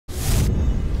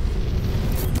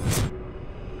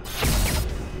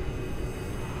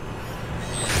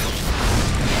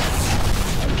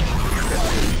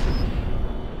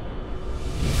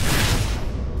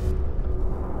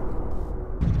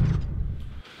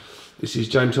This is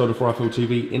James Holder for iFL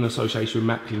TV in association with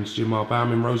Macklin's Gym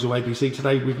Baum in Roseville ABC.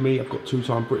 Today with me, I've got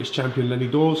two-time British champion Lenny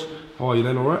Dawes. How are you,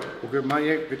 Len? All right? Well, good, mate.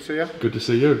 Yeah, good to see you. Good to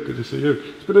see you. Good to see you.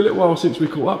 It's been a little while since we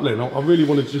caught up, Len. I really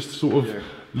wanted to just sort of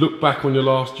look back on your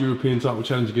last European title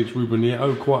challenge against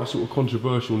NIETO. Quite a sort of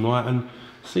controversial night, and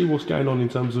see what's going on in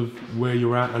terms of where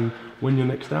you're at and when you're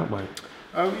next out, mate.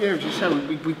 Oh yeah, as you say,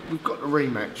 we've got the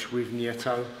rematch with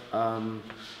NIETO.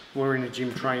 We're in the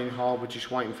gym training hard. We're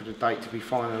just waiting for the date to be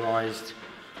finalised.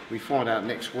 We find out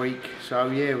next week. So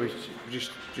yeah, we're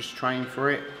just training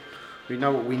for it. We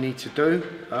know what we need to do,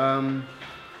 and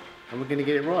we're going to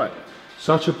get it right.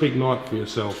 Such a big night for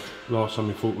yourself last time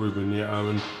you fought NIETO,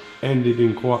 and ended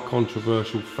in quite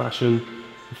controversial fashion.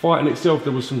 The fight in itself,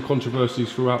 there was some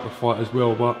controversies throughout the fight as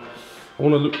well, but I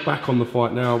want to look back on the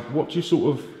fight now. What do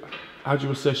you how do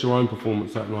you assess your own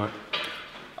performance that night?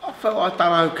 I felt I'd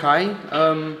done okay.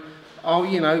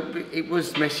 You know, it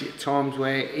was messy at times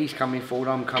where he's coming forward,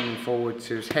 I'm coming forward,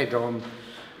 so it was head on.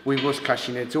 We was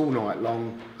clashing heads all night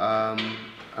long.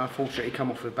 Unfortunately, he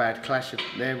come off a bad clash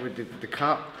there with the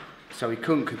cut, so he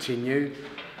couldn't continue.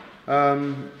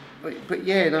 But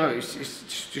yeah, no, it's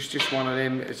just one of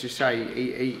them. As you say,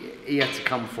 he had to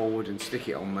come forward and stick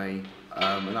it on me,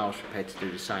 and I was prepared to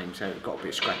do the same. So it got a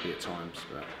bit scrappy at times,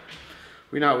 but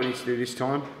we know what we need to do this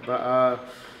time. But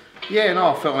yeah, no,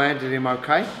 I felt I handled him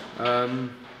okay.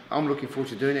 I'm looking forward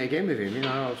to doing it again with him. You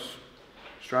know,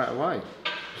 straight away.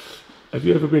 Have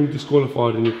you ever been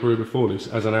disqualified in your career before this,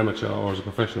 as an amateur or as a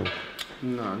professional?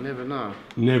 No, never. No.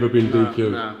 Never been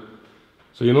DQ'd. No.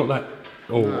 So you're not that.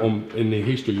 In the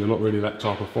history, you're not really that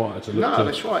type of fighter to look No,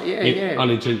 that's right. Yeah.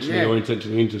 Unintentionally or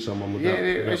intentionally into someone with that.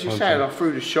 Yeah, as you say, I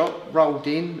threw the shot, rolled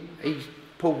in. He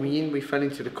pulled me in. We fell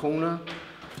into the corner,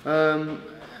 and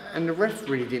the ref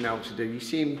really didn't know what to do. You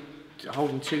see him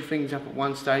holding two things up at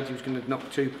one stage. He was going to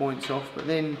knock 2 points off, but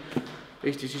then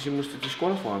his decision was to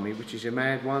disqualify me, which is a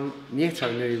mad one.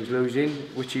 NIETO knew he was losing,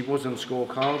 which he was on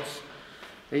scorecards.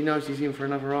 He knows he's in for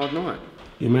another hard night.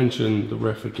 You mentioned the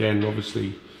ref again.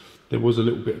 Obviously, there was a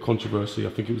little bit of controversy.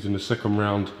 I think it was in the second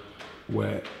round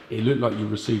where it looked like you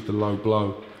received a low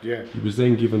blow. Yeah. He was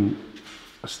then given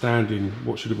a standing,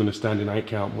 what should have been a standing 8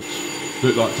 count, which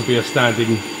looked like to be a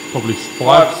standing probably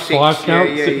five count,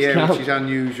 six count, which is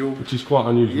unusual. Which is quite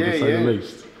unusual to say the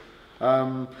least.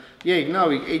 Yeah, no,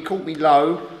 he caught me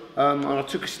low, and I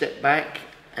took a step back,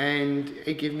 and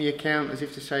he gave me a count as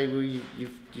if to say, well, you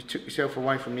took yourself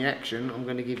away from the action. I'm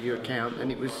going to give you a count,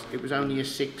 and it was only a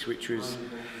 6, which was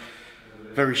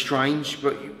very strange.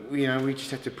 But you know, we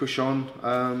just had to push on.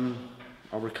 I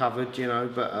recovered, you know,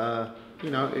 but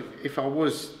you know, if I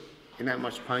was in that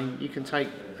much pain, you can take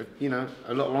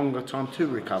a lot longer time to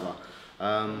recover.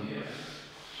 Yeah,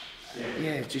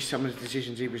 just some of the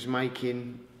decisions he was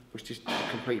making was just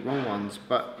complete wrong ones.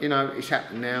 But you know, it's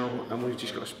happened now, and we've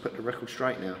just got to put the record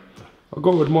straight now. I've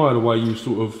got to admire the way you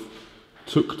sort of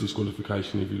took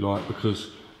disqualification, if you like,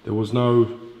 because there was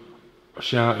no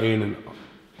shouting and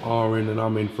ahhing and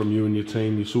umming from you and your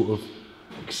team. You sort of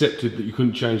accepted that you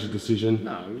couldn't change the decision.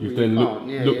 No, You've then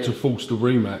looked to force the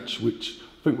rematch, which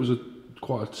I think was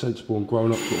quite a sensible and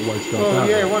grown-up sort of way to go about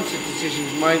it. Well, yeah, once the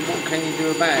decision's made, what can you do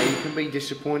about it? You can be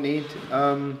disappointed.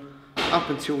 Up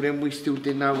until then, we still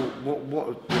didn't know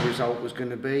what the result was going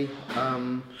to be.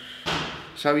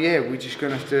 So yeah, we're just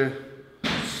going to have to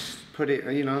put it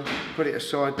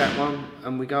aside, that one,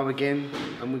 and we go again,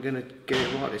 and we're going to get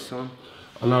it right this time.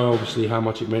 I know obviously how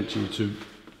much it meant to you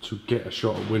to get a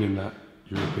shot at winning that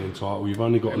European title. You've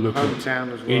only got to look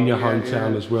in your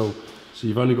hometown as well. So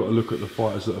you've only got to look at the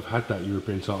fighters that have had that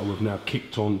European title who have now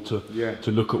kicked on to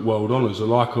look at world honours. The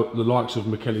likes of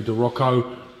ROCCO,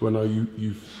 who I know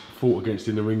you've fought against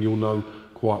in the ring, you'll know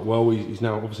quite well. He's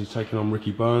now obviously taking on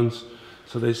Ricky Burns.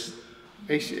 So there's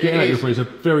getting that European is a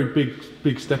very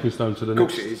big stepping stone to the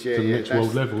next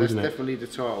world level, isn't it? That's definitely the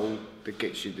title that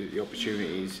gets you the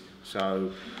opportunities.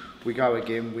 So we go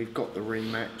again. We've got the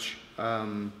rematch.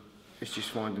 It's just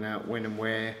finding out when and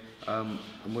where, and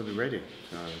we'll be ready.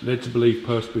 So. Led to believe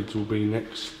purse bids will be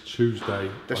next Tuesday.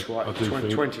 That's right,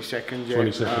 22nd. Yeah.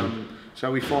 22nd.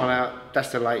 So we find out.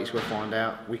 That's the latest we'll find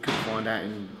out. We could find out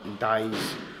in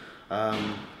days.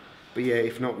 But yeah,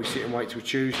 if not, we sit and wait till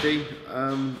Tuesday.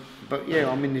 But yeah,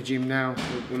 I'm in the gym now.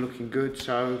 We're looking good.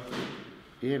 So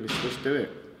yeah, let's do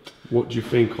it. What do you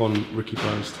think on Ricky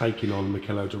Burns taking on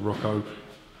Michele Rocco?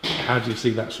 How do you see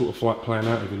that sort of fight playing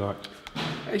out, if you like?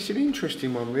 It's an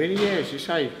interesting one, really. Yeah, as you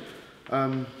say,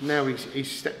 now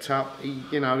he's stepped up.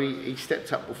 He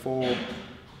stepped up before,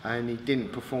 and he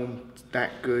didn't perform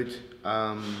that good.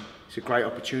 It's a great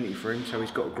opportunity for him, so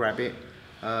he's got to grab it.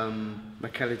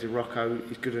 Michele Rocco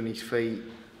is good on his feet.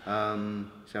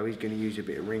 So he's going to use a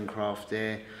bit of ring craft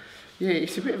there. Yeah,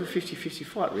 it's a bit of a 50-50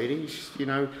 fight really. It's, you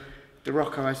know, the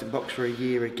ROCCO hasn't boxed for a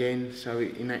year again, so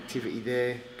inactivity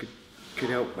there could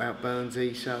help out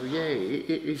Burnsy. So yeah,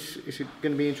 it's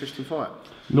going to be an interesting fight.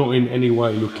 Not in any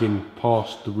way looking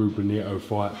past the Ruben NIETO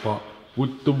fight, but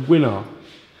would the winner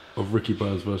of Ricky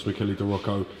Burns versus Michele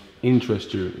DeRocco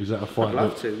interest you? Is that a fight? I'd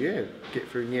love to, yeah. Get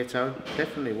through NIETO,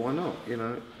 definitely. Why not? You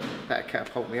know, that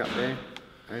catapult me up there,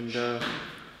 and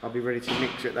I'll be ready to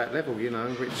mix at that level. You know,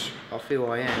 which I feel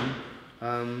I am.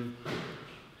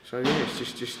 So yeah,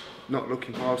 it's just not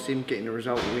looking past him, getting the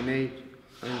result that we need,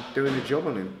 and doing the job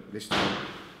on him this time.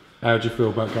 How do you feel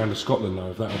about going to Scotland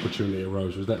though, if that opportunity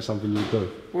arose? Was that something you'd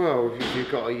do? Well, you've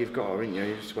got to, haven't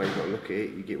you? That's the way you've got to look at it.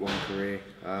 You get one career,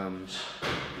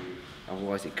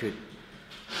 otherwise it could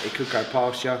go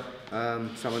past you.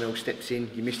 Someone else steps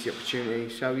in, you miss the opportunity.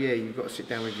 So yeah, you've got to sit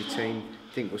down with your team,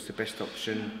 think what's the best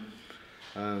option.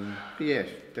 But yeah,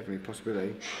 definitely a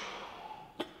possibility.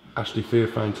 Ashley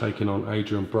Fearfane taking on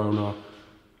Adrian Broner,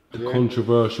 the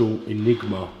controversial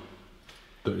enigma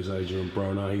that is Adrian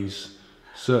Broner. He's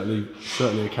certainly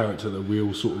a character that we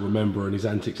all sort of remember, and his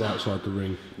antics outside the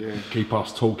ring keep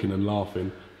us talking and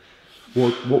laughing.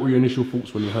 What were your initial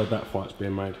thoughts when you heard that fight's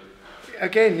being made?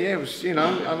 Again, yeah, it was, you know,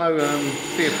 I know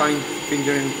Fearfane's been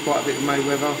doing quite a bit of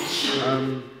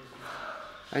Mayweather,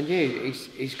 and yeah,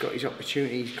 he's got his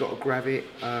opportunity, he's got to grab it.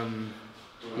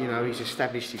 You know, he's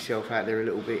established himself out there a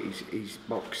little bit. He's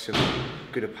boxed some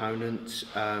good opponents,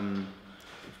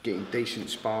 getting decent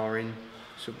sparring.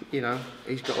 So you know,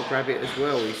 he's got to grab it as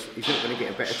well. He's not going to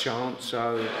get a better chance.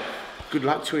 So good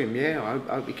luck to him. Yeah,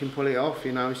 I hope he can pull it off.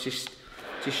 You know, it's just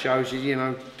shows you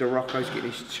know, DeRocco's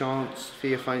getting his chance,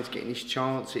 Fearfane's getting his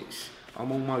chance.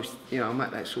 I'm almost, you know, I'm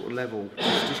at that sort of level.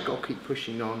 Just got to keep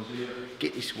pushing on,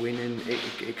 get this win, and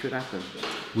it could happen.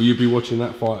 Will you be watching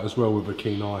that fight as well with a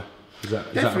keen eye?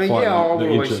 Definitely, that a fight yeah. I'll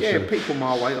always, you? People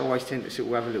my way always tend to sort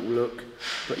of have a little look,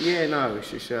 but yeah, no, it's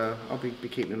just I'll be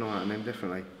keeping an eye on them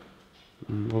definitely.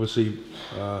 Obviously,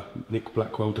 Nick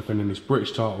Blackwell defending his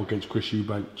British title against Chris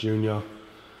Eubank Jr.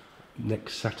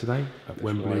 next Saturday at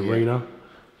Wembley Arena.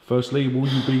 Firstly, will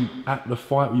you be at the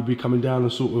fight? Will you be coming down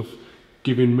and sort of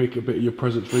giving Mick a bit of your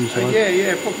presence ringside?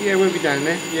 Yeah, we'll be down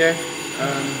there. Yeah,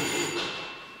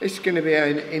 it's going to be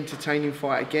an entertaining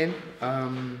fight again.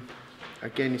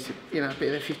 Again, it's a bit of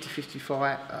a 50-50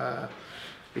 fight.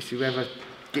 It's whoever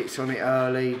gets on it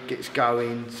early, gets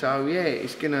going. So yeah,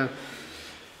 it's gonna,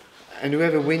 and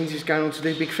whoever wins is going on to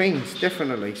do big things,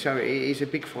 definitely. So it is a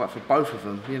big fight for both of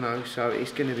them, you know. So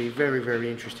it's going to be very, very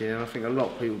interesting, and I think a lot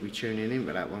of people will be tuning in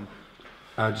for that one.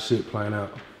 How do you see it playing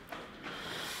out?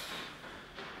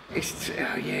 It's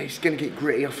going to get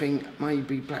gritty. I think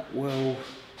maybe Blackwell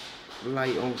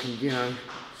late on can, you know,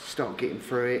 start getting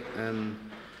through it.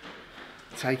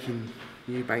 Taking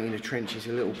Eubank in the trenches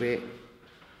a little bit.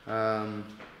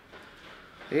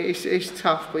 It's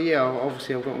tough, but yeah,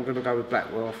 obviously I'm going to go with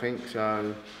Blackwell, I think.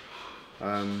 So,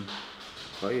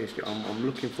 but yeah, I'm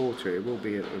looking forward to it. It will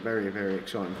be a very, very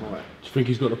exciting fight. Do you think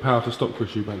he's got the power to stop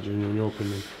Chris Eubank Jr. in your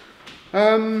opinion?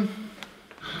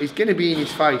 He's going to be in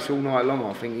his face all night long.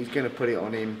 I think he's going to put it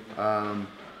on him.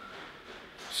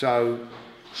 So.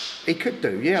 He could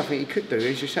do, yeah, I think he could do.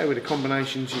 As you say, with the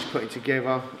combinations he's putting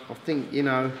together, I think, you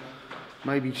know,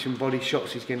 maybe some body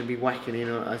shots he's going to be whacking in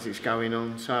as it's going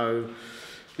on. So,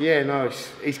 yeah, no,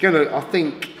 he's going to, I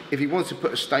think, if he wants to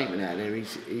put a statement out there,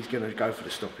 he's going to go for the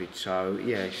stoppage. So,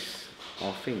 yes,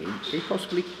 I think he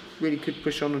possibly really could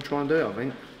push on and try and do it, I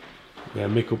think. Yeah,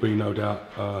 Mick will be no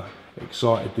doubt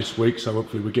excited this week, so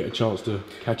hopefully we get a chance to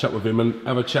catch up with him and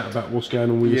have a chat about what's going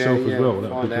on with yourself as well.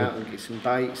 Find out and get some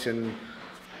dates and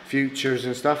futures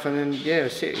and stuff, and then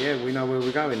we know where we're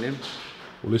going then.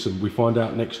 Well, listen, we find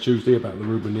out next Tuesday about the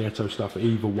Ruben NIETO stuff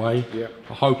either way.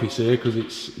 I hope it's here because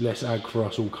it's less ag for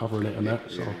us all covering it and that.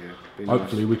 So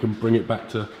hopefully we can bring it back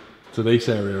to this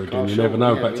area again. You never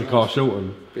know, back to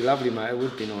Carshalton. Be lovely, mate. It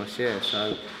would be nice, yeah.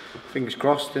 So fingers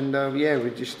crossed, and we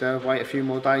just wait a few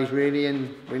more days really,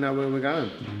 and we know where we're going.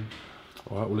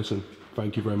 All right. Well, listen.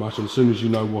 Thank you very much. And as soon as you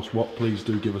know what's what, please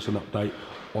do give us an update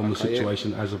on the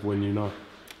situation as of when you know.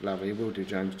 Lovely, will do,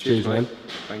 James. Cheers, man.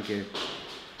 Thank you.